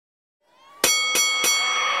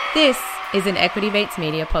This is an Equity Mates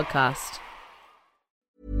Media podcast.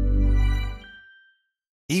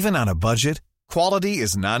 Even on a budget, quality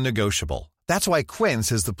is non-negotiable. That's why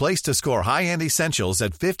Quince is the place to score high-end essentials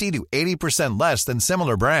at 50 to 80% less than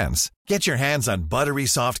similar brands. Get your hands on buttery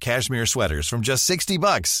soft cashmere sweaters from just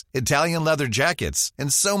 $60, Italian leather jackets,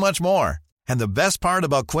 and so much more. And the best part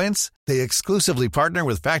about Quince, they exclusively partner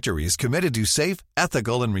with factories committed to safe,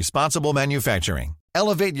 ethical, and responsible manufacturing.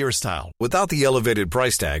 Elevate your style without the elevated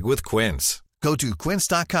price tag with Quince. Go to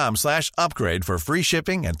quince.com/upgrade for free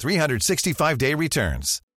shipping and 365-day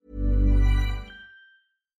returns.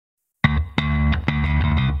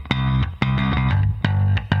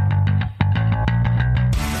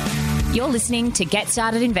 You're listening to Get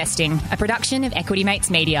Started Investing, a production of Equity Mates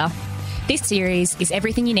Media. This series is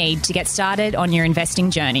everything you need to get started on your investing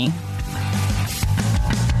journey.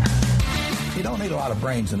 You don't need a lot of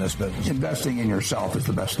brains in this business. Investing in yourself is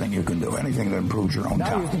the best thing you can do. Anything that improves your own Now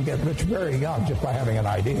time. you can get rich very young just by having an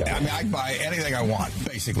idea. I mean, I can buy anything I want,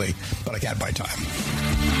 basically, but I can't buy time.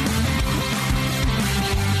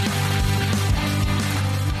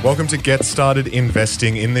 Welcome to Get Started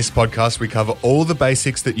Investing. In this podcast, we cover all the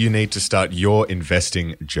basics that you need to start your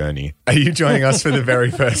investing journey. Are you joining us for the very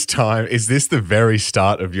first time? Is this the very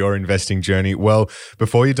start of your investing journey? Well,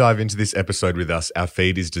 before you dive into this episode with us, our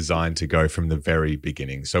feed is designed to go from the very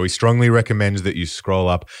beginning. So we strongly recommend that you scroll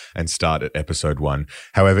up and start at episode 1.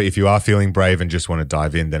 However, if you are feeling brave and just want to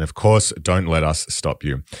dive in, then of course, don't let us stop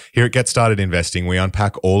you. Here at Get Started Investing, we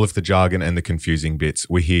unpack all of the jargon and the confusing bits.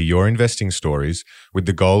 We hear your investing stories with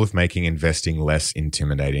the goal of making investing less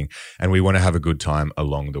intimidating, and we want to have a good time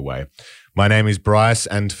along the way. My name is Bryce,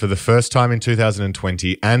 and for the first time in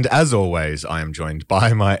 2020, and as always, I am joined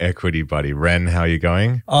by my equity buddy, Ren. How are you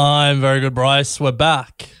going? I'm very good, Bryce. We're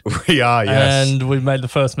back. We are, yes. And we've made the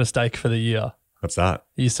first mistake for the year. What's that?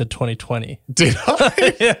 You said 2020. Did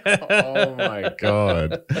I? Oh my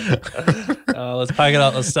God. Let's pack it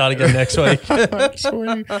up. Let's start again next week.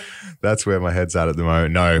 That's where my head's at the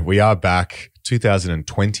moment. No, we are back.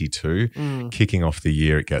 2022, kicking off the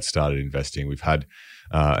year at Get Started Investing. We've had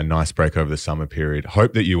a nice break over the summer period.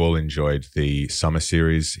 Hope that you all enjoyed the summer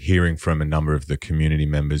series, hearing from a number of the community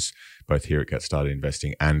members, both here at Get Started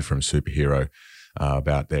Investing and from Superhero,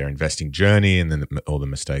 about their investing journey and then all the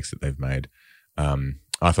mistakes that they've made.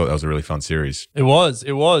 I thought that was a really fun series. It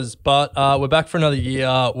was. But we're back for another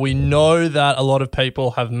year. We know that a lot of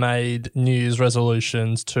people have made New Year's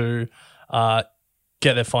resolutions to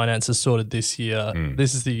get their finances sorted this year.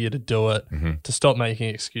 This is the year to do it, to stop making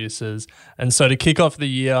excuses. And so to kick off the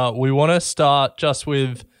year, we want to start just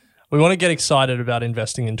with, we want to get excited about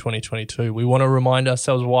investing in 2022. We want to remind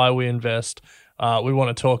ourselves why we invest. We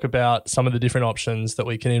want to talk about some of the different options that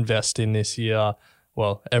we can invest in this year.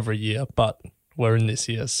 Well, every year, but we're in this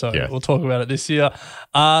year. So We'll talk about it this year.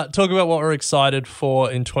 Talk about what we're excited for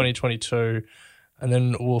in 2022. And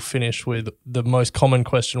then we'll finish with the most common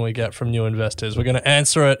question we get from new investors. We're going to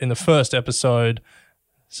answer it in the first episode,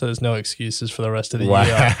 so there's no excuses for the rest of the year.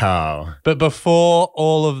 Wow. But before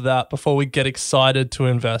all of that, before we get excited to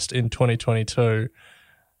invest in 2022,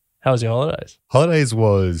 how was your holidays? Holidays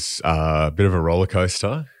was a bit of a roller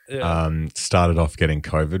coaster. Yeah. Started off getting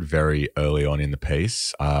COVID very early on in the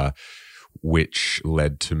piece, which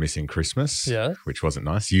led to missing Christmas, which wasn't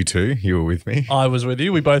nice. You too, you were with me. I was with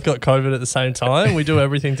you. We both got COVID at the same time. We do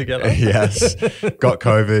everything together. Yes, got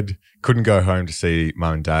COVID, couldn't go home to see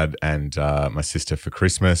mum and dad and my sister for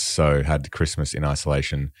Christmas, so had Christmas in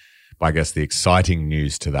isolation. But I guess the exciting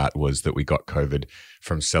news to that was that we got COVID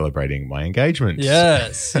from celebrating my engagement.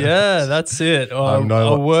 Yes, yeah, that's it.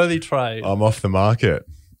 A worthy trade. I'm off the market.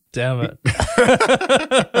 Damn it.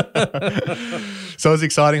 So it was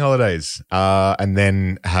exciting holidays, and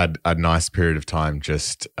then had a nice period of time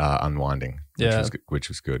just unwinding, which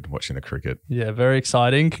was good, watching the cricket. Yeah, very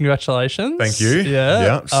exciting. Congratulations. Thank you.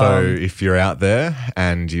 Yeah. So if you're out there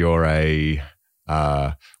and you're a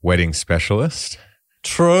wedding specialist,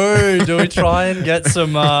 True. Do we try and get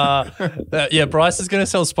some? Bryce is going to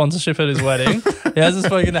sell sponsorship at his wedding. He hasn't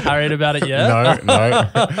spoken to Harriet about it yet. No.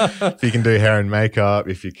 If you can do hair and makeup,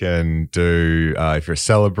 if you can do, if you're a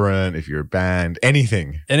celebrant, if you're a band,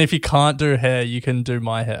 anything. And if you can't do hair, you can do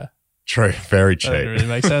my hair. True, very cheap. That doesn't really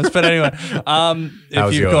make sense. But anyway,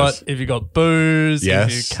 if you've got booze,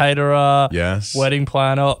 if you caterer, wedding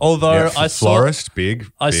planner. Although I florist, big.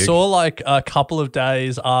 I saw like a couple of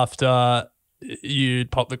days after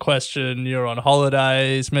you'd pop the question, you're on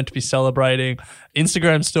holidays, meant to be celebrating,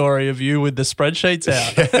 Instagram story of you with the spreadsheets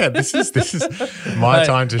out. Yeah, this is my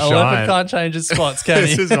time to shine. Elephant can't change its spots, can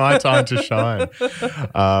he? This is my time to shine.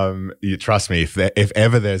 You trust me, if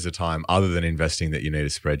ever there's a time other than investing that you need a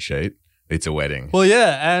spreadsheet, It's a wedding. Well,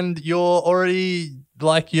 yeah, and you're already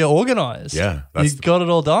you're organized. Yeah, you got it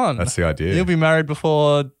all done. That's the idea. You'll be married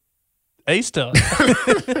before Easter.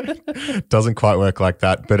 Doesn't quite work like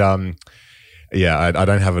that, but yeah, I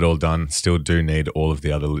don't have it all done. Still do need all of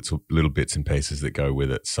the other little bits and pieces that go with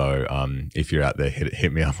it. So if you're out there,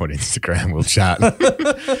 hit me up on Instagram. We'll chat.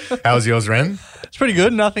 How's yours, Ren? It's pretty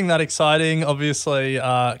good. Nothing that exciting. Obviously,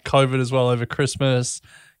 COVID as well over Christmas.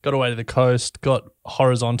 Got away to the coast. Got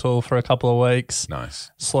horizontal for a couple of weeks. Nice.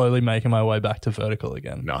 Slowly making my way back to vertical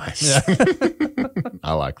again. Nice. Yeah.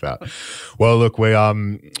 I like that. Well, look, we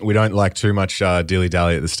don't like too much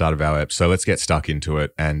dilly-dally at the start of our ep, so let's get stuck into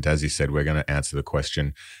it. And as you said, we're going to answer the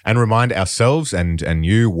question and remind ourselves and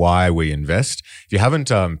you why we invest. If you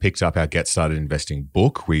haven't picked up our Get Started Investing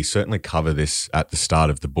book, we certainly cover this at the start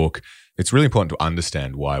of the book. It's really important to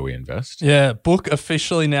understand why we invest. Yeah, book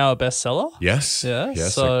officially now a bestseller. Yes. Yeah.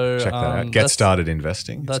 So check that out. Get Started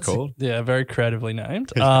Investing, it's called. Yeah, very creatively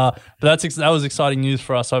named. But that was exciting news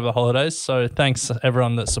for us over the holidays. So thanks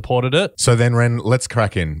everyone that supported it. So then, Ren, let's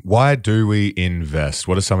crack in. Why do we invest?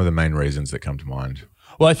 What are some of the main reasons that come to mind?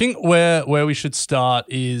 Well, I think where we should start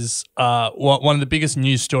is one of the biggest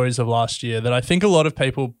news stories of last year that I think a lot of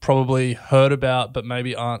people probably heard about but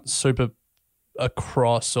maybe aren't super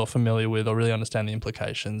across or familiar with or really understand the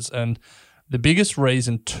implications. And the biggest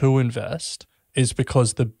reason to invest is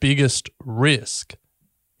because the biggest risk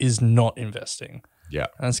is not investing. Yeah.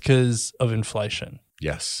 And that's because of inflation.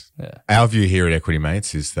 Yes. Yeah. Our view here at Equity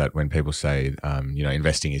Mates is that when people say,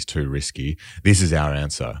 investing is too risky, this is our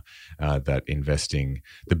answer, that investing,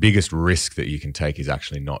 the biggest risk that you can take is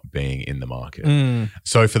actually not being in the market.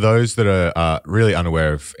 So for those that are really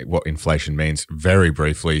unaware of what inflation means, very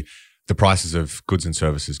briefly, the prices of goods and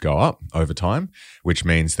services go up over time, which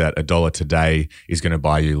means that $1 today is going to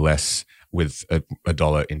buy you less with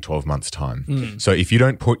 $1 in 12 months' time. So if you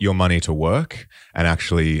don't put your money to work and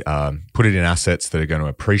actually put it in assets that are going to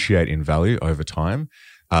appreciate in value over time,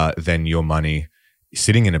 then your money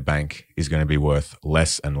sitting in a bank is going to be worth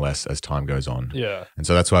less and less as time goes on. Yeah. And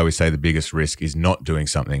so that's why we say the biggest risk is not doing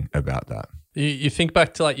something about that. You think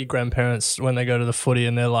back to your grandparents when they go to the footy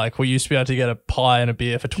and they're like, we used to be able to get a pie and a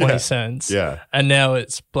beer for 20 cents. Yeah. And now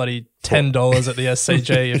it's bloody $10 at the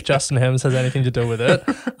SCG if Justin Hems has anything to do with it.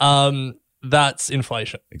 That's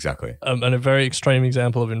inflation. Exactly. And a very extreme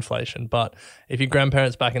example of inflation. But if your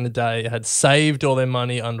grandparents back in the day had saved all their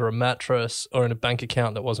money under a mattress or in a bank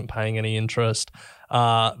account that wasn't paying any interest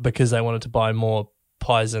because they wanted to buy more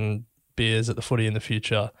pies and beers at the footy in the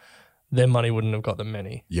future, their money wouldn't have got them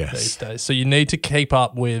many these days. So you need to keep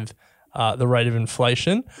up with the rate of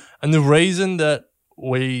inflation. And the reason that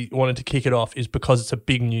we wanted to kick it off is because it's a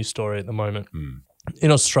big news story at the moment.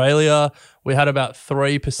 In Australia, we had about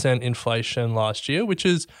 3% inflation last year, which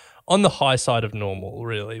is on the high side of normal,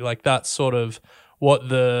 really. That's sort of what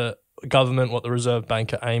the government, what the Reserve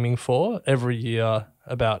Bank are aiming for every year,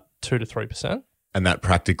 about 2 to 3%. And that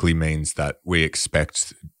practically means that we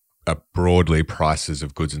expect broadly prices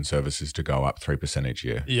of goods and services to go up 3% each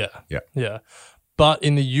year. Yeah. But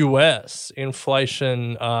in the US,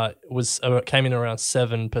 inflation came in around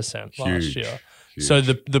 7% last year. Huge. So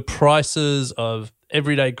the prices of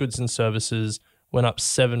everyday goods and services went up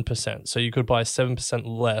 7%. So you could buy 7%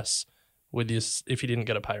 less if you didn't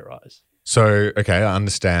get a pay rise. So, okay, I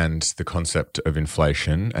understand the concept of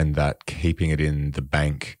inflation and that keeping it in the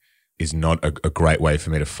bank is not a great way for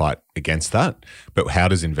me to fight against that. But how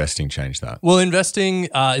does investing change that? Well, investing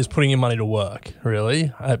is putting your money to work,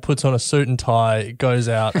 really. It puts on a suit and tie, goes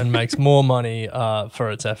out and makes more money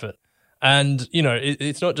for its effort. And,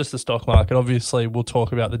 it's not just the stock market. Obviously, we'll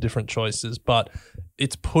talk about the different choices, but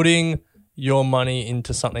it's putting your money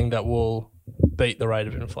into something that will beat the rate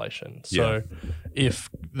of inflation. So if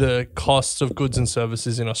the costs of goods and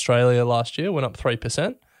services in Australia last year went up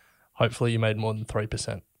 3%, hopefully you made more than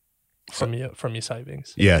 3% from your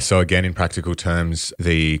savings. Yeah. So again, in practical terms,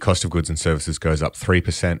 the cost of goods and services goes up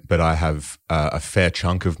 3%, but I have a fair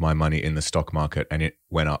chunk of my money in the stock market and it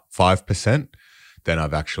went up 5%. Then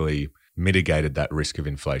I've actually mitigated that risk of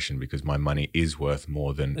inflation because my money is worth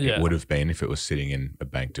more than it would have been if it was sitting in a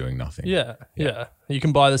bank doing nothing. Yeah. You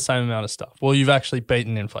can buy the same amount of stuff. Well, you've actually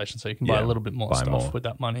beaten inflation, so you can buy a little bit more stuff with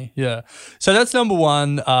that money. Yeah. So that's number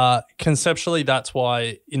one. Conceptually, that's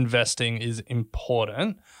why investing is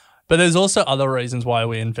important. But there's also other reasons why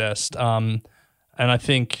we invest. And I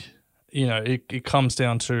think, it comes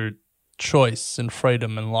down to choice and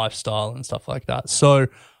freedom and lifestyle and stuff like that. So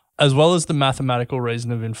as well as the mathematical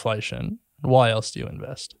reason of inflation, why else do you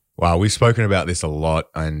invest? Wow, we've spoken about this a lot,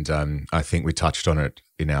 and I think we touched on it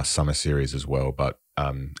in our summer series as well. But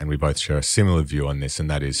and we both share a similar view on this, and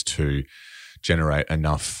that is to generate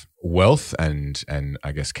enough wealth and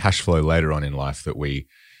I guess cash flow later on in life, that we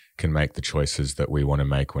can make the choices that we want to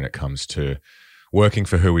make when it comes to working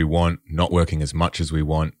for who we want, not working as much as we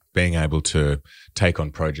want, being able to take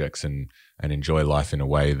on projects and enjoy life in a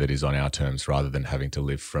way that is on our terms rather than having to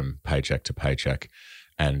live from paycheck to paycheck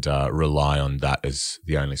and rely on that as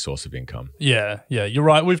the only source of income. Yeah, you're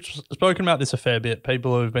right. We've spoken about this a fair bit.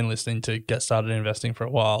 People who have been listening to Get Started Investing for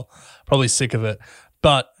a while, probably sick of it.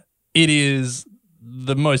 But it is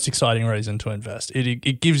the most exciting reason to invest.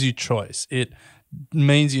 It gives you choice. It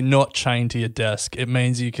means you're not chained to your desk. It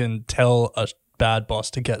means you can tell a bad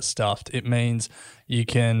boss to get stuffed. It means you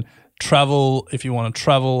can travel if you want to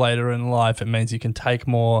travel later in life. It means you can take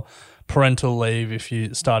more parental leave if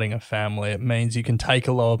you're starting a family. It means you can take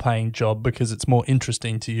a lower paying job because it's more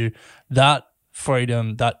interesting to you. That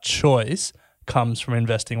freedom, that choice comes from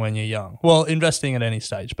investing when you're young. Well, investing at any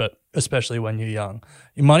stage, but especially when you're young.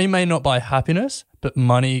 Your money may not buy happiness, but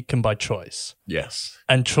money can buy choice. Yes.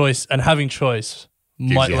 And having choice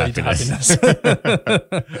might you lead to happiness.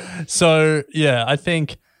 So, yeah, I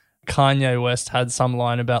think Kanye West had some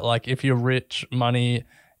line about like, if you're rich, money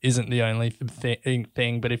isn't the only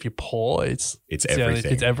thing, but if you're poor, it's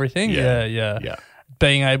everything. It's everything. Yeah.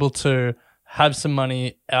 Being able to have some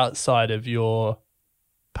money outside of your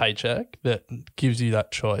paycheck that gives you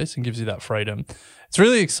that choice and gives you that freedom. It's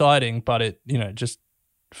really exciting, but it, just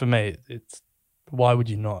for me, it's why would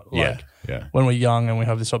you not? Yeah. When we're young and we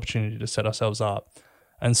have this opportunity to set ourselves up.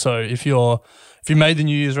 And so if you made the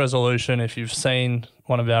New Year's resolution, if you've seen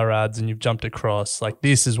one of our ads and you've jumped across, like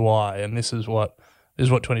this is why, and this is what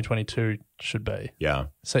 2022 should be. Yeah.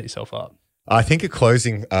 Set yourself up. I think a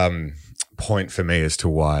closing point for me as to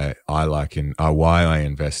why I why I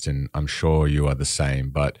invest, and I'm sure you are the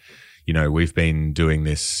same, but we've been doing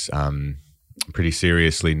this pretty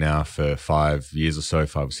seriously now for 5 years or so,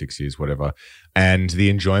 5 or 6 years, whatever. And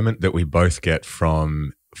the enjoyment that we both get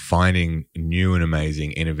from finding new and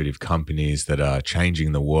amazing innovative companies that are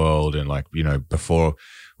changing the world. And before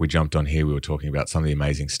we jumped on here, we were talking about some of the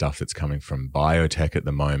amazing stuff that's coming from biotech at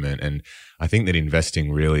the moment. And I think that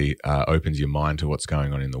investing really opens your mind to what's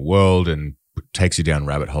going on in the world and takes you down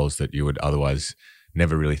rabbit holes that you would otherwise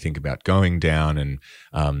never really think about going down. And,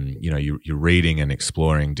 you're reading and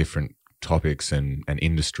exploring different topics and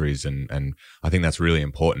industries. And I think that's really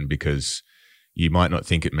important because you might not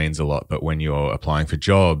think it means a lot, but when you're applying for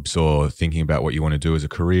jobs or thinking about what you want to do as a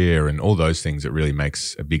career and all those things, it really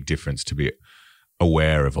makes a big difference to be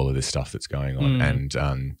aware of all of this stuff that's going on.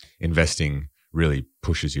 And investing really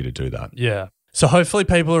pushes you to do that. Yeah. So hopefully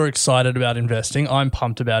people are excited about investing. I'm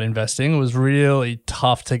pumped about investing. It was really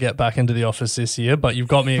tough to get back into the office this year, but you've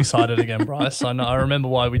got me excited again, Bryce. I remember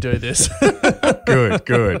why we do this.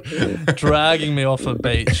 Good. Dragging me off a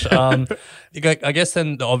beach. I guess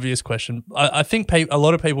then the obvious question, I think a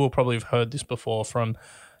lot of people will probably have heard this before from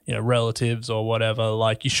relatives or whatever,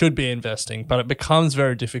 like you should be investing, but it becomes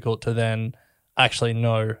very difficult to then actually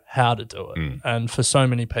know how to do it. And for so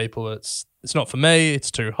many people, it's not for me, it's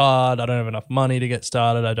too hard, I don't have enough money to get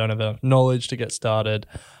started, I don't have enough knowledge to get started.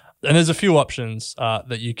 And there's a few options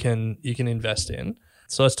that you can invest in.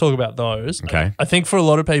 So let's talk about those. Okay. I think for a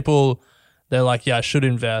lot of people, they're like, yeah, I should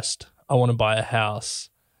invest. I want to buy a house.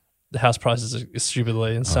 The house prices are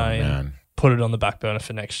stupidly insane. Oh, man. Put it on the back burner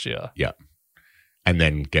for next year. Yeah. And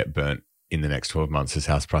then get burnt in the next 12 months as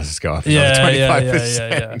house prices go up another 25%.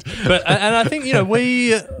 Yeah. But and I think,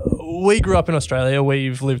 we grew up in Australia.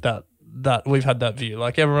 We've lived that we've had that view.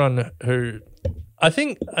 Like everyone who I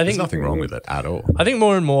think there's nothing wrong with it at all. I think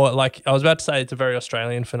more and more, like I was about to say it's a very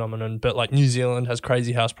Australian phenomenon, but like New Zealand has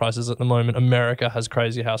crazy house prices at the moment. America has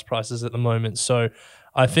crazy house prices at the moment. So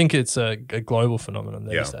I think it's a global phenomenon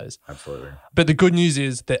these days. Absolutely. But the good news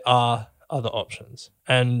is there are other options.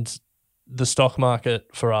 And the stock market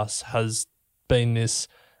for us has been this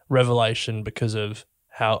revelation because of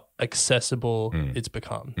how accessible it's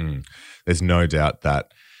become. There's no doubt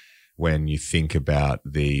that when you think about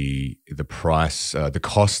the price, the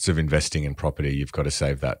costs of investing in property, you've got to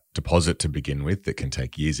save that deposit to begin with that can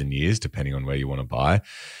take years and years depending on where you want to buy.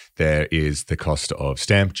 There is the cost of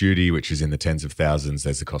stamp duty, which is in the tens of thousands.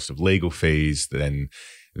 There's the cost of legal fees. Then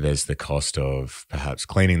there's the cost of perhaps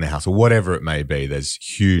cleaning the house or whatever it may be. There's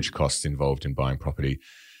huge costs involved in buying property.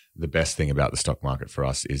 The best thing about the stock market for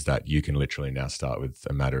us is that you can literally now start with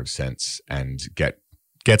a matter of cents and get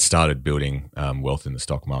started building wealth in the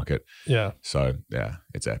stock market. Yeah. So, yeah,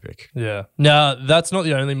 it's epic. Yeah. Now, that's not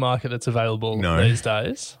the only market that's available these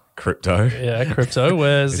days. Crypto. Yeah, crypto.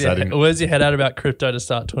 Where's your head at about crypto to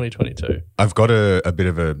start 2022? I've got a bit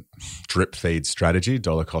of a drip feed strategy,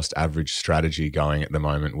 dollar cost average strategy going at the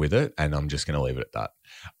moment with it, and I'm just going to leave it at that.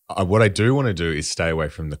 What I do want to do is stay away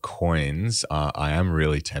from the coins. I am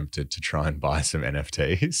really tempted to try and buy some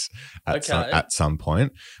NFTs at some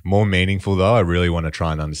point. More meaningful though, I really want to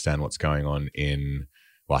try and understand what's going on in,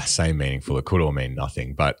 well, I say meaningful, it could all mean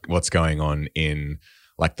nothing, but what's going on in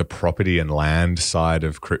like the property and land side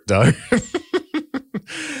of crypto.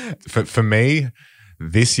 For me,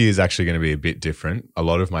 this year is actually going to be a bit different. A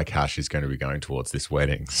lot of my cash is going to be going towards this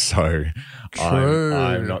wedding. So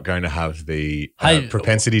I'm not going to have the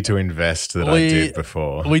propensity to invest that I did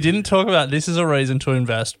before. We didn't talk about this as a reason to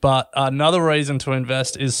invest, but another reason to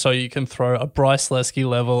invest is so you can throw a Bryce Lesky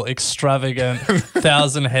level extravagant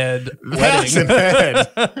 1,000 head wedding. 1,000 head.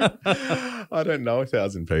 I don't know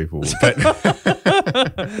 1,000 people, but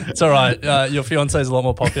it's all right. Your fiance is a lot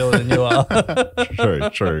more popular than you are.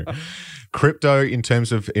 True. Crypto, in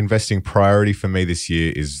terms of investing priority for me this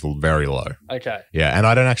year, is very low. Okay. Yeah, and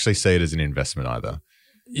I don't actually see it as an investment either.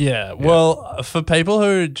 Yeah. Well, for people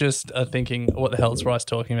who just are thinking, what the hell is Bryce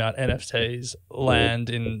talking about? NFTs, land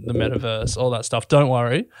in the metaverse, all that stuff. Don't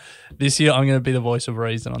worry. This year, I'm going to be the voice of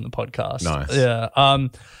reason on the podcast. Nice. Yeah.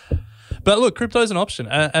 But look, crypto is an option.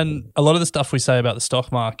 And a lot of the stuff we say about the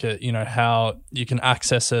stock market, you know, how you can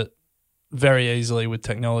access it very easily with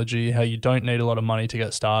technology, how you don't need a lot of money to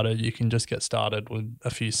get started. You can just get started with a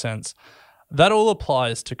few cents. That all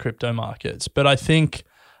applies to crypto markets. But I think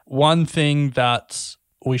one thing that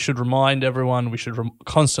we should remind everyone, we should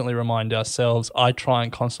constantly remind ourselves, I try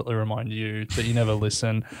and constantly remind you that you never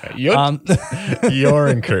listen. You're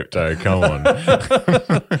in crypto, come on.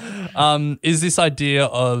 Is this idea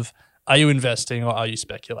of, are you investing or are you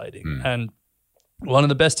speculating? And one of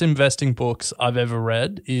the best investing books I've ever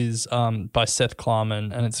read is by Seth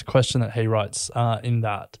Klarman, and it's a question that he writes in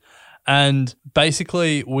that. And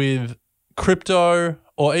basically with crypto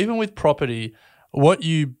or even with property, what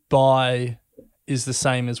you buy is the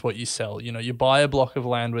same as what you sell. You know, you buy a block of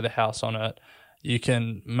land with a house on it, you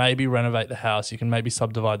can maybe renovate the house, you can maybe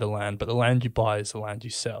subdivide the land, but the land you buy is the land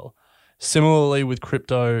you sell. Similarly with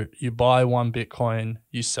crypto, you buy 1 Bitcoin,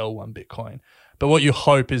 you sell 1 Bitcoin. But what you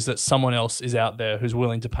hope is that someone else is out there who's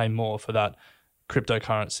willing to pay more for that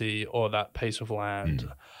cryptocurrency or that piece of land.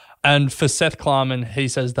 And for Seth Klarman, he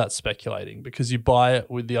says that's speculating because you buy it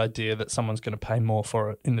with the idea that someone's going to pay more for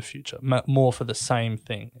it in the future, more for the same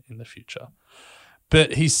thing in the future.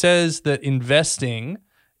 But he says that investing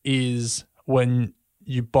is when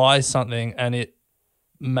you buy something and it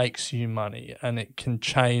makes you money and it can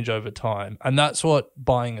change over time. And that's what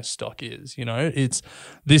buying a stock is, you know. It's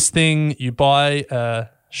this thing, you buy a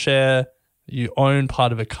share, you own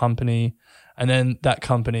part of a company, and then that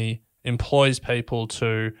company employs people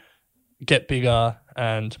to get bigger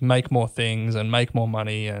and make more things and make more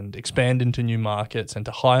money and expand into new markets and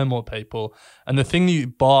to hire more people. And the thing you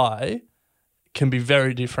buy can be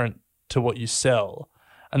very different to what you sell.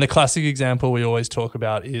 And the classic example we always talk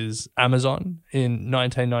about is Amazon. In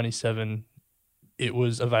 1997, it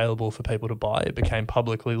was available for people to buy. It became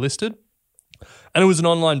publicly listed. And it was an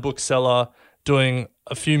online bookseller doing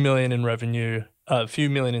a few million in revenue, a few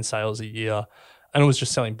million in sales a year, and it was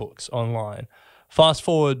just selling books online. Fast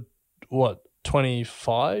forward,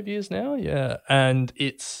 25 years now? Yeah. And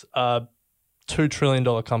it's a $2 trillion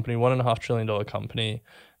company, $1.5 trillion company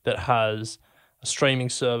that has a streaming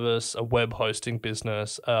service, a web hosting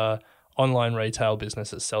business, a online retail business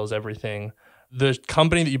that sells everything. The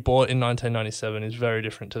company that you bought in 1997 is very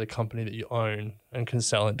different to the company that you own and can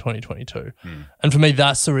sell in 2022. And for me,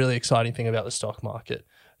 that's the really exciting thing about the stock market.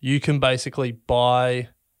 You can basically buy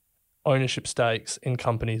ownership stakes in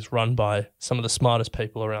companies run by some of the smartest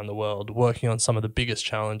people around the world, working on some of the biggest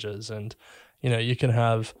challenges. And, you know, you can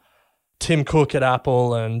have Tim Cook at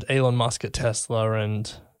Apple and Elon Musk at Tesla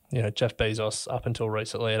and, you know, Jeff Bezos up until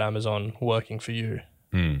recently at Amazon working for you.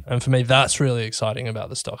 And for me, that's really exciting about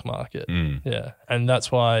the stock market. Yeah. And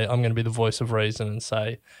that's why I'm going to be the voice of reason and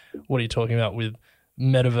say, what are you talking about with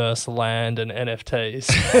metaverse, land and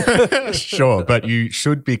NFTs? Sure, but you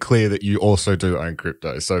should be clear that you also do own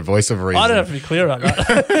crypto. So voice of reason. I don't have to be clear about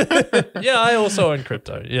that. Yeah, I also own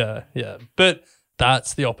crypto. Yeah. But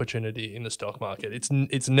that's the opportunity in the stock market.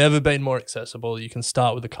 It's never been more accessible. You can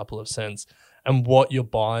start with a couple of cents. And what you're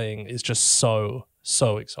buying is just so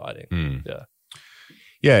exciting.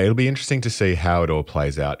 Yeah, it'll be interesting to see how it all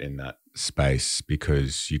plays out in that space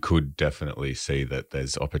because you could definitely see that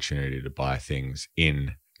there's opportunity to buy things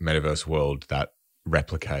in metaverse world that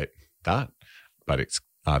replicate that, but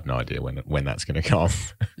I have no idea when that's going to come.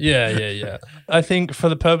 Yeah. I think for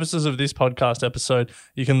the purposes of this podcast episode,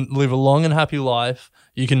 you can live a long and happy life.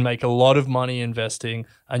 You can make a lot of money investing,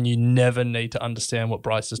 and you never need to understand what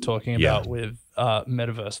Bryce is talking about with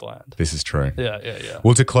metaverse land. This is true. Yeah.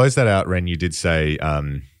 Well, to close that out, Ren, you did say,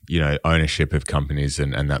 ownership of companies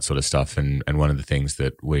and that sort of stuff. And one of the things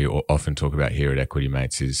that we often talk about here at Equity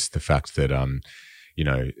Mates is the fact that,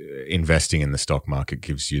 investing in the stock market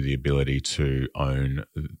gives you the ability to own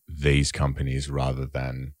these companies rather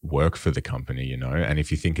than work for the company, And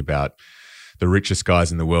if you think about the richest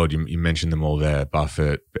guys in the world, you mentioned them all there,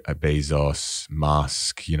 Buffett, Bezos,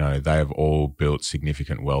 Musk, they have all built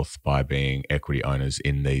significant wealth by being equity owners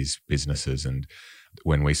in these businesses. And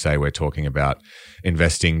when we say we're talking about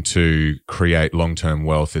investing to create long-term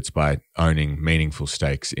wealth, it's by owning meaningful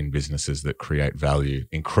stakes in businesses that create value,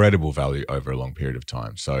 incredible value over a long period of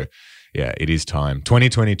time. So yeah, it is time.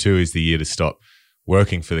 2022 is the year to stop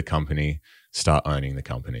working for the company, start owning the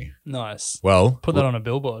company. Nice. Well, put that on a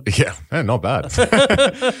billboard. Yeah, not bad.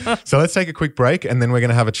 So let's take a quick break and then we're going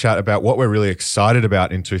to have a chat about what we're really excited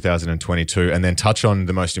about in 2022 and then touch on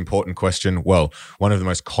the most important question, well, one of the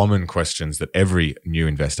most common questions that every new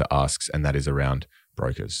investor asks, and that is around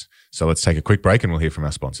brokers. So let's take a quick break and we'll hear from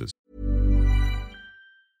our sponsors.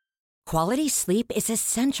 Quality sleep is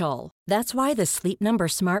essential. That's why the Sleep Number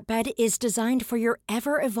Smart Bed is designed for your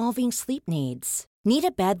ever-evolving sleep needs. Need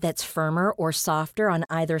a bed that's firmer or softer on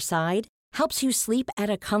either side? Helps you sleep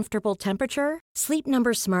at a comfortable temperature? Sleep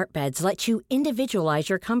Number Smart Beds let you individualize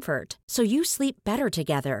your comfort so you sleep better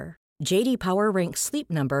together. J.D. Power ranks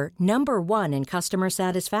Sleep Number number 1 in customer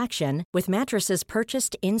satisfaction with mattresses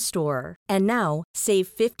purchased in-store. And now, save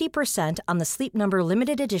 50% on the Sleep Number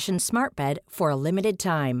Limited Edition Smart Bed for a limited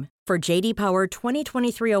time. For J.D. Power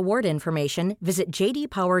 2023 award information, visit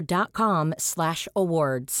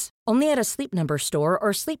jdpower.com/awards. Only at a Sleep Number store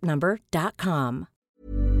or sleepnumber.com.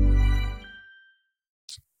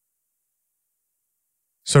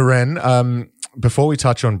 So Ren, before we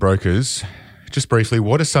touch on brokers, just briefly,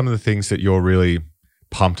 what are some of the things that you're really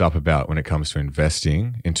pumped up about when it comes to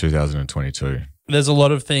investing in 2022? There's a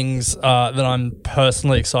lot of things that I'm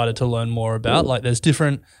personally excited to learn more about. Like there's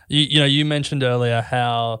different, you mentioned earlier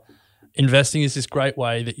how investing is this great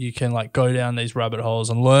way that you can like go down these rabbit holes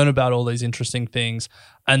and learn about all these interesting things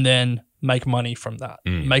and then make money from that.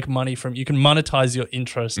 You can monetize your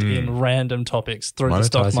interest in random topics through the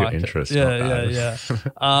stock market. Your interest, yeah.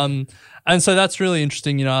 And so that's really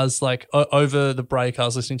interesting. I was like over the break, I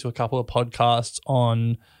was listening to a couple of podcasts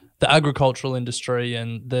on the agricultural industry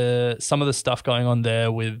and some of the stuff going on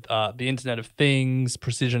there with the Internet of Things,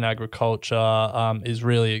 precision agriculture is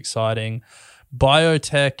really exciting.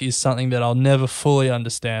 Biotech is something that I'll never fully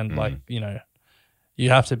understand. You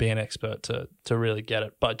have to be an expert to really get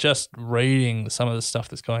it. But just reading some of the stuff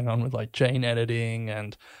that's going on with like gene editing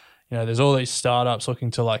and, there's all these startups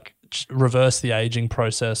looking to like reverse the aging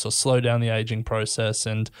process or slow down the aging process.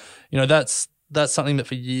 And, that's something that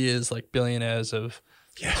for years, like billionaires have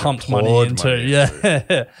pumped money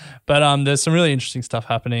into. But there's some really interesting stuff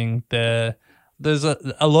happening there. There's a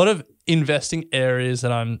lot of investing areas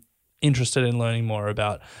that I'm interested in learning more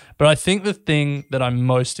about. But I think the thing that I'm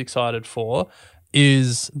most excited for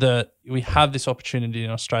is that we have this opportunity in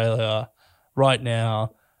Australia right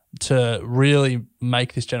now to really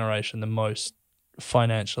make this generation the most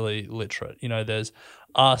financially literate. There's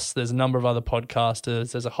us, there's a number of other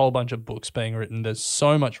podcasters, there's a whole bunch of books being written, there's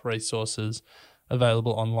so much resources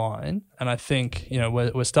available online. And I think,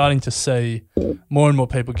 we're starting to see more and more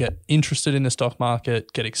people get interested in the stock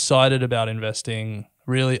market, get excited about investing,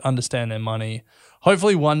 really understand their money.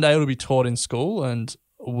 Hopefully one day it'll be taught in school and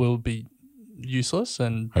will be useless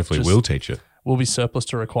and hopefully we'll teach it. Will be surplus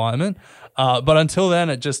to requirement. But until then,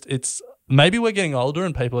 it's maybe we're getting older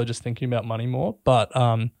and people are just thinking about money more, but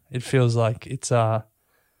it feels like it's going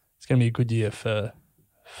to be a good year for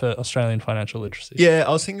Australian financial literacy. Yeah,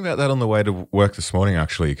 I was thinking about that on the way to work this morning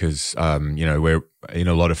actually because, we're in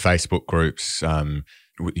a lot of Facebook groups.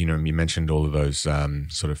 You mentioned all of those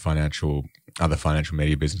sort of other financial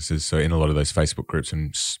media businesses. So in a lot of those Facebook groups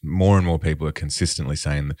and more people are consistently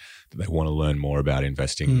saying that they want to learn more about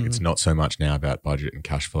investing. It's not so much now about budget and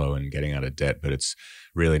cash flow and getting out of debt, but it's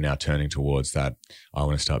really now turning towards that. I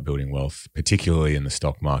want to start building wealth, particularly in the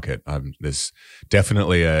stock market. There's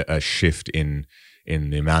definitely a shift in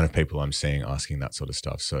the amount of people I'm seeing asking that sort of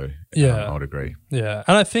stuff. So I would agree. Yeah.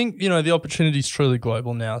 And I think, the opportunity is truly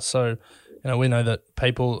global now. So, we know that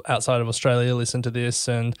people outside of Australia listen to this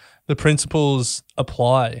and the principles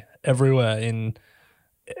apply everywhere in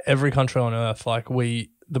every country on earth. Like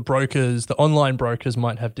the online brokers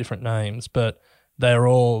might have different names, but they're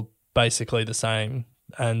all basically the same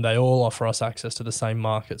and they all offer us access to the same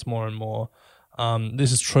markets more and more.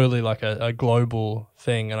 This is truly like a global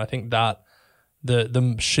thing. And I think that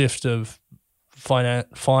the shift of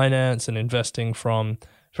finance and investing from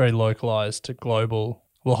very localized to global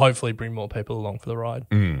will hopefully bring more people along for the ride.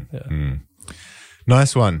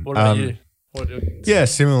 Nice one. What about you? Yeah,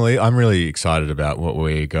 similarly, I'm really excited about what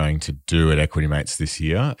we're going to do at Equity Mates this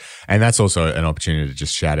year. And that's also an opportunity to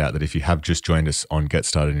just shout out that if you have just joined us on Get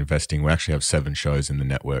Started Investing, we actually have 7 shows in the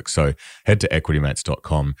network. So head to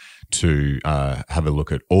equitymates.com to have a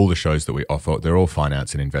look at all the shows that we offer. They're all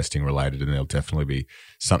finance and investing related, and there'll definitely be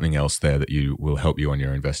something else there that will help you on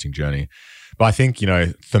your investing journey. But I think,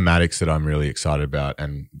 thematics that I'm really excited about,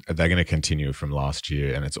 and they're going to continue from last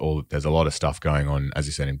year, and there's a lot of stuff going on, as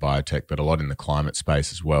you said, in biotech, but a lot in the climate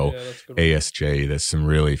space as well. Yeah, that's good. ESG, there's some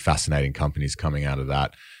really fascinating companies coming out of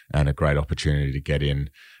that, and a great opportunity to get in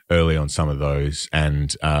early on some of those.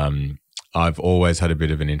 And I've always had a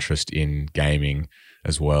bit of an interest in gaming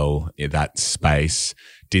as well, in that space.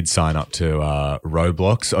 Did sign up to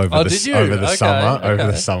Roblox over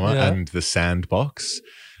the summer, Yeah. and the Sandbox,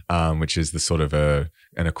 which is the sort of an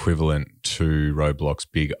equivalent to Roblox,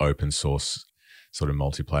 big open source sort of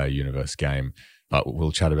multiplayer universe game. But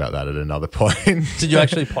we'll chat about that at another point. Did you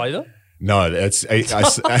actually play them? No, I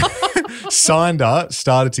signed up,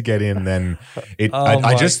 started to get in, then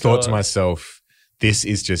I just thought to myself, this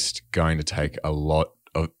is just going to take a lot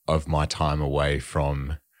of my time away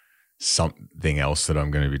from something else that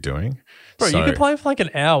I'm going to be doing. Bro, you could play for like an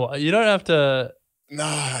hour. You don't have to. No,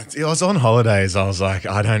 I was on holidays. I was like,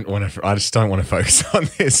 I just don't want to focus on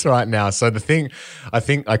this right now. So I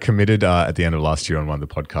think I committed at the end of last year on one of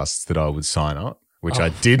the podcasts that I would sign up, which I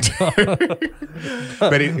did do.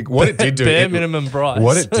 But what it did do, bare minimum price.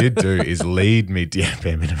 What it did do is lead me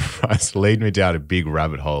down a big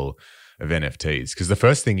rabbit hole of NFTs. Because the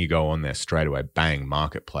first thing you go on there straight away, bang,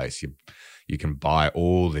 marketplace. You can buy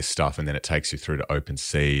all this stuff, and then it takes you through to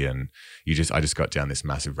OpenSea, and I just got down this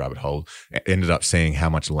massive rabbit hole. Ended up seeing how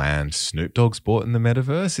much land Snoop Dogg's bought in the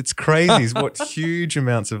metaverse. It's crazy. He's bought huge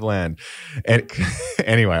amounts of land.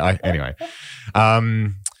 Anyway.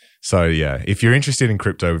 So yeah, if you're interested in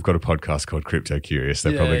crypto, we've got a podcast called Crypto Curious.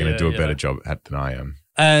 They're probably going to do a better job at than I am.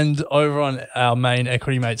 And over on our main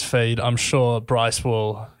Equity Mates feed, I'm sure Bryce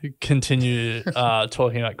will continue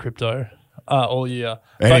talking about crypto all year.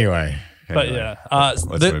 But yeah, let's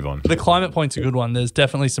move on. The climate point's a good one. There's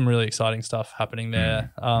definitely some really exciting stuff happening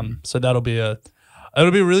there. So it'll be a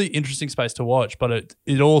really interesting space to watch. But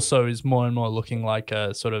it also is more and more looking like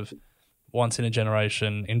a sort of once in a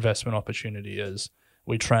generation investment opportunity as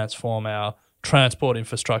we transform our transport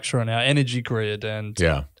infrastructure and our energy grid and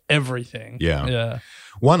everything. Yeah.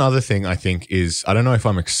 One other thing I think is, I don't know if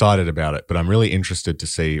I'm excited about it, but I'm really interested to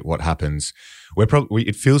see what happens.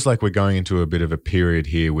 It feels like we're going into a bit of a period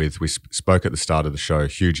here we spoke at the start of the show,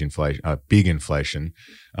 big inflation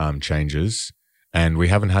changes, and we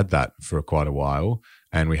haven't had that for quite a while,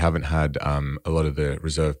 and we haven't had a lot of the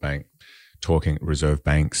reserve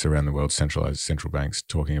banks around the world, central banks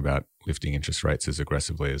talking about lifting interest rates as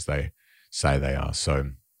aggressively as they say they are.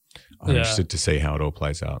 So I'm interested to see how it all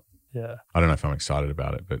plays out. Yeah. I don't know if I'm excited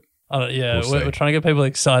about it, but we're trying to get people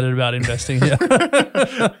excited about investing here.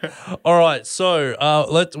 All right.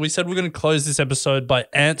 So we said we're going to close this episode by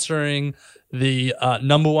answering the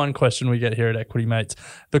number one question we get here at Equity Mates.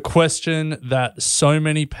 The question that so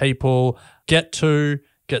many people get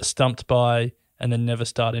stumped by, and then never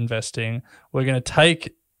start investing. We're going to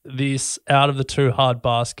take this out of the too hard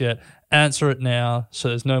basket, answer it now so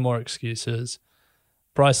there's no more excuses.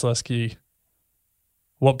 Bryce Lesky,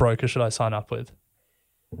 what broker should I sign up with?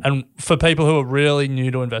 And for people who are really new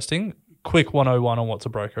to investing, quick 101 on what's a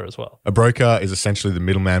broker as well. A broker is essentially the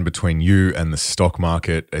middleman between you and the stock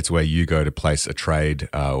market. It's where you go to place a trade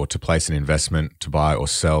or to place an investment, to buy or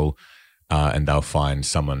sell, and they'll find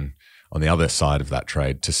someone on the other side of that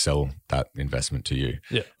trade to sell that investment to you.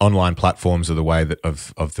 Yeah. Online platforms are the way that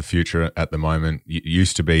of the future at the moment. It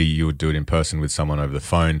used to be you would do it in person with someone over the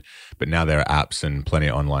phone, but now there are apps and plenty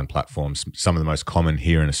of online platforms. Some of the most common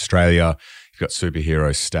here in Australia, you've got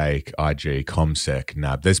Superhero, Stake, IG, CommSec,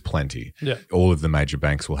 NAB. There's plenty. Yeah. All of the major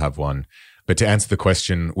banks will have one. But to answer the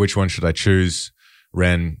question, which one should I choose?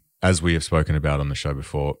 Ren, as we have spoken about on the show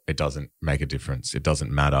before, it doesn't make a difference. It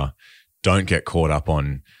doesn't matter. Don't get caught up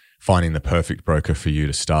on finding the perfect broker for you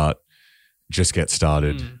to start. Just get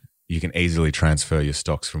started. You can easily transfer your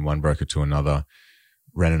stocks from one broker to another.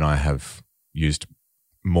 Ren and I have used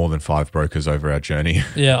more than 5 brokers over our journey.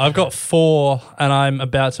 Yeah, I've got 4 and I'm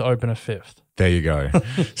about to open a 5th. There you go.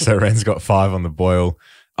 So Ren's got 5 on the boil.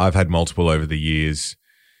 I've had multiple over the years.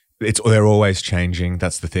 They're always changing.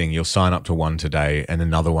 That's the thing. You'll sign up to one today and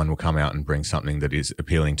another one will come out and bring something that is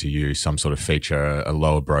appealing to you, some sort of feature, a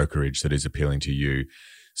lower brokerage that is appealing to you.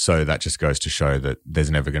 So that just goes to show that there's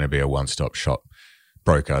never going to be a one-stop shop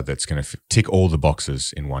broker that's going to tick all the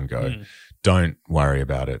boxes in one go. Don't worry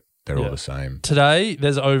about it. They're all the same. Today,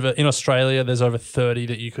 in Australia, there's over 30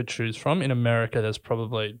 that you could choose from. In America, there's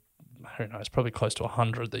probably, who knows, probably close to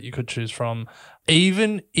 100 that you could choose from.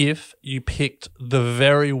 Even if you picked the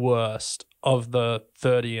very worst of the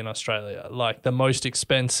 30 in Australia, like the most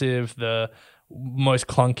expensive, the most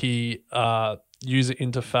clunky user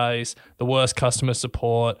interface, the worst customer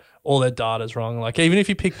support, all their data's wrong. Like even if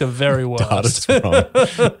you pick the very worst,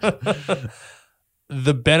 Data's wrong.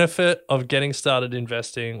 the benefit of getting started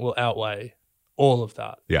investing will outweigh all of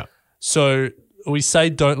that. Yeah. So we say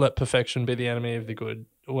don't let perfection be the enemy of the good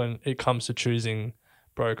when it comes to choosing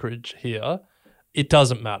brokerage here. It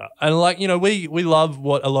doesn't matter. And we love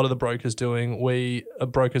what a lot of the brokers doing.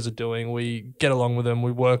 Brokers are doing. We get along with them.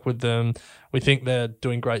 We work with them. We think they're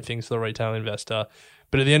doing great things for the retail investor.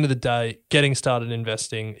 But at the end of the day, getting started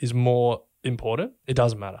investing is more important. It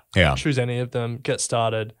doesn't matter. Yeah. Choose any of them. Get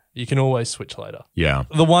started. You can always switch later. Yeah.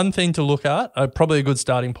 The one thing to look at, probably a good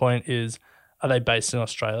starting point is, are they based in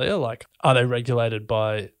Australia? Like, are they regulated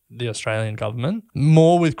by the Australian government?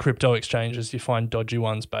 More with crypto exchanges, you find dodgy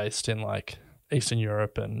ones based in like Eastern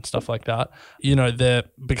Europe and stuff like that. They're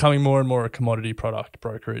becoming more and more a commodity product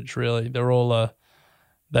brokerage, really. They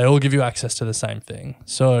all give you access to the same thing.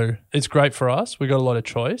 So it's great for us. We got a lot of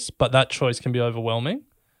choice, but that choice can be overwhelming.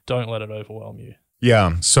 Don't let it overwhelm you.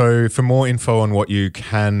 Yeah. So for more info on what you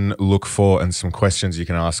can look for and some questions you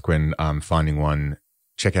can ask when finding one,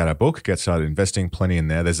 check out our book, Get Started Investing. Plenty in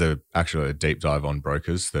there. There's actually a deep dive on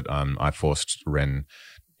brokers that I forced Ren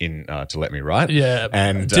in to let me write. Yeah,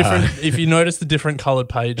 and different. If you notice the different coloured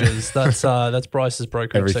pages, that's Bryce's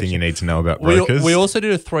brokerage everything section. You need to know about brokers. We also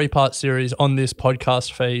did a 3-part series on this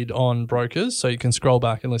podcast feed on brokers, so you can scroll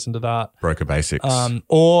back and listen to that. Broker basics.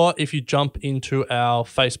 Or if you jump into our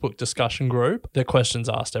Facebook discussion group, there are questions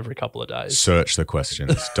asked every couple of days. Search the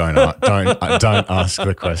questions. Don't ask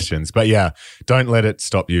the questions. But yeah, don't let it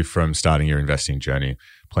stop you from starting your investing journey.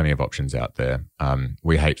 Plenty of options out there.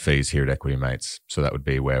 We hate fees here at Equity Mates, so that would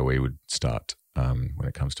be where we would start when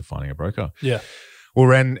it comes to finding a broker. Yeah. Well,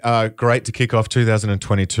 Ren, great to kick off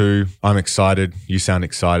 2022. I'm excited. You sound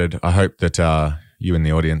excited. I hope that you and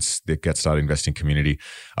the audience, the Get Started Investing community,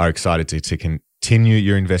 are excited to continue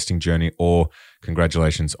your investing journey, or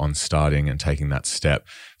congratulations on starting and taking that step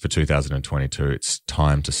for 2022. It's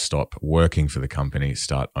time to stop working for the company,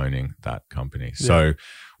 start owning that company. Yeah. So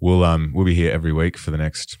we'll be here every week for the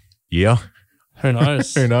next year. Who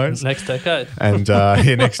knows? Who knows? Next decade. And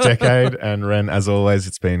next decade. And Ren, as always,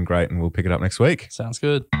 it's been great, and we'll pick it up next week. Sounds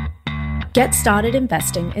good. Get Started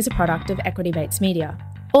Investing is a product of Equity Mates Media.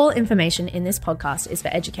 All information in this podcast is for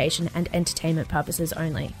education and entertainment purposes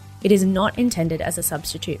only. It is not intended as a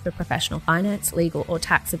substitute for professional finance, legal, or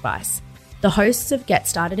tax advice. The hosts of Get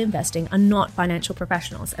Started Investing are not financial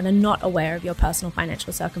professionals and are not aware of your personal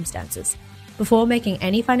financial circumstances. Before making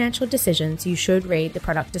any financial decisions, you should read the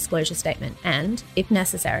product disclosure statement and, if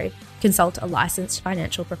necessary, consult a licensed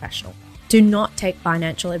financial professional. Do not take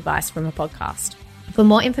financial advice from a podcast. For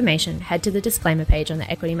more information, head to the disclaimer page on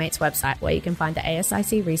the Equity Mates website, where you can find the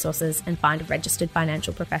ASIC resources and find a registered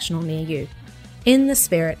financial professional near you. In the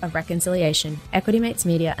spirit of reconciliation, Equity Mates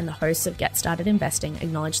Media and the hosts of Get Started Investing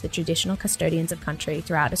acknowledge the traditional custodians of country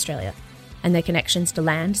throughout Australia and their connections to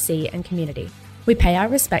land, sea, and community. We pay our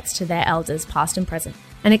respects to their elders, past and present,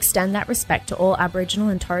 and extend that respect to all Aboriginal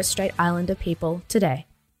and Torres Strait Islander people today.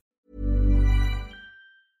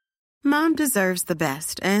 Mom deserves the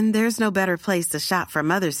best, and there's no better place to shop for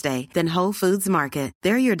Mother's Day than Whole Foods Market.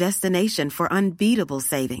 They're your destination for unbeatable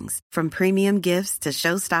savings, from premium gifts to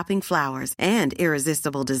show-stopping flowers and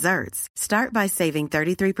irresistible desserts. Start by saving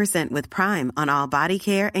 33% with Prime on all body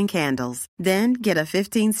care and candles. Then get a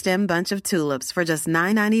 15-stem bunch of tulips for just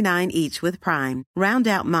 $9.99 each with Prime. Round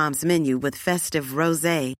out Mom's menu with festive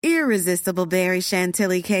rosé, irresistible berry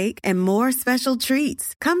chantilly cake, and more special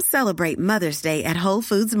treats. Come celebrate Mother's Day at Whole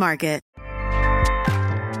Foods Market.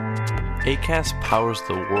 Acast powers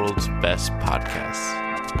the world's best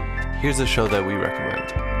podcasts. Here's a show that we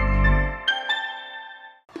recommend.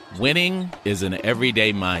 Winning is an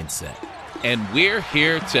everyday mindset, and we're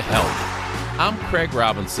here to help. I'm Craig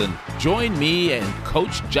Robinson. Join me and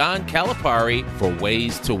Coach John Calipari for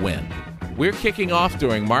Ways to Win. We're kicking off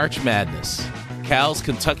during March Madness. Cal's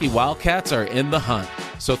Kentucky Wildcats are in the hunt.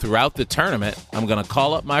 So throughout the tournament, I'm going to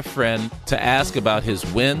call up my friend to ask about his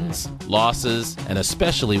wins, losses, and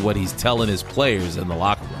especially what he's telling his players in the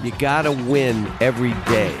locker room. You got to win every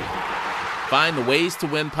day. Find the Ways to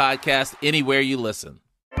Win podcast anywhere you listen.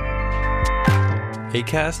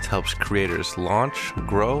 Acast helps creators launch,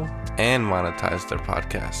 grow, and monetize their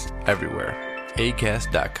podcasts everywhere.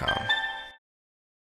 Acast.com.